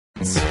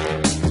Hey,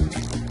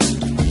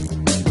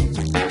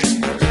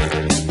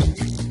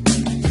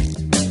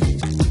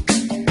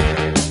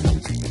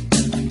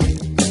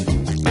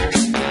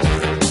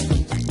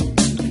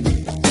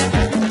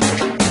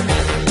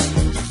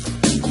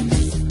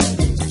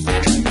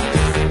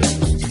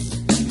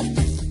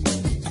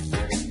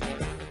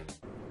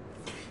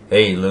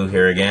 Lou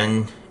here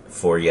again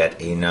for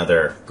yet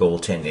another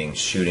goaltending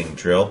shooting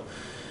drill.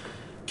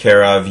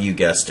 Care of, you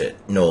guessed it,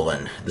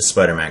 Nolan, the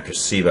Spider-Man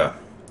Krasiva.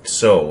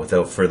 So,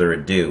 without further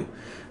ado,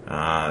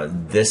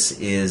 this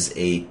is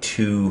a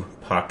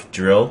two-puck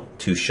drill,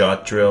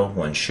 two-shot drill,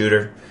 one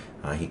shooter.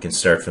 He can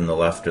start from the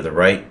left or the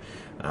right.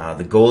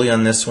 The goalie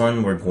on this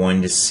one, we're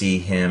going to see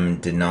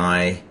him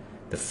deny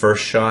the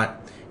first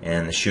shot,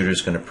 and the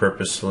shooter's going to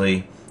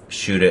purposefully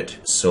shoot it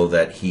so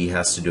that he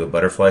has to do a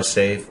butterfly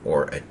save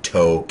or a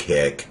toe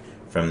kick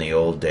from the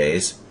old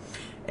days.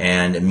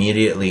 And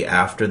immediately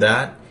after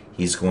that,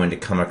 he's going to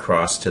come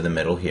across to the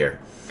middle here.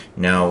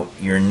 Now,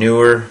 your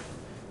newer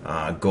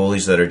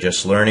goalies that are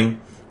just learning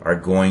are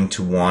going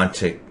to want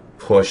to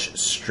push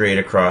straight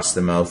across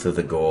the mouth of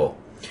the goal.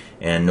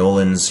 And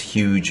Nolan's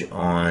huge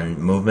on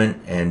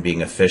movement and being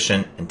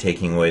efficient and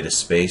taking away the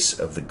space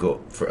of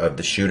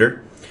the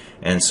shooter.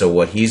 And so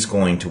what he's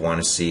going to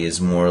want to see is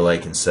more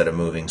like, instead of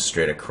moving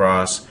straight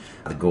across,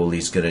 the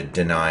goalie's going to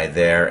deny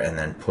there and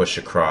then push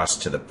across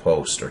to the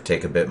post or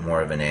take a bit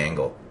more of an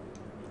angle.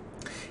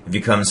 If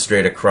he comes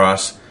straight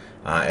across,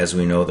 as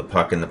we know, the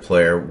puck and the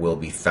player will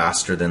be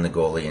faster than the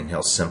goalie, and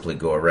he'll simply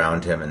go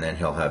around him, and then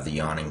he'll have the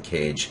yawning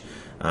cage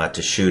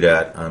to shoot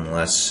at,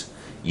 unless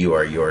you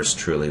are yours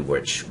truly,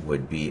 which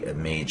would be a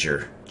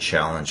major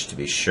challenge to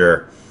be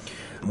sure.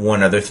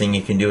 One other thing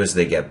you can do as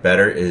they get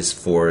better is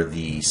for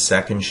the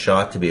second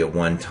shot to be a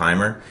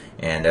one-timer,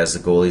 and as the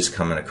goalie's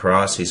coming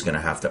across, he's going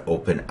to have to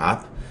open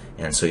up,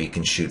 and so you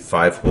can shoot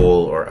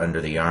 5-hole or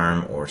under the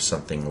arm or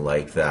something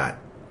like that.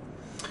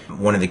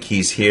 One of the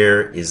keys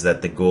here is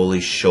that the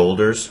goalie's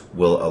shoulders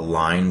will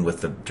align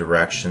with the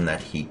direction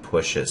that he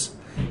pushes,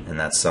 and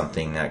that's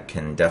something that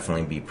can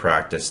definitely be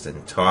practiced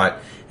and taught.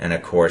 And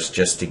of course,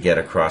 just to get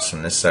across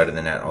from this side of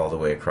the net all the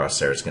way across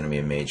there is going to be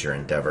a major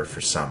endeavor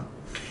for some.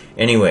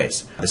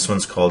 Anyways, this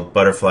one's called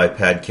butterfly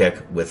pad kick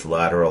with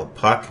lateral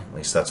puck. At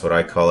least that's what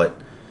I call it.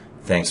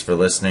 Thanks for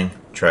listening.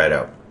 Try it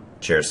out.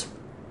 Cheers.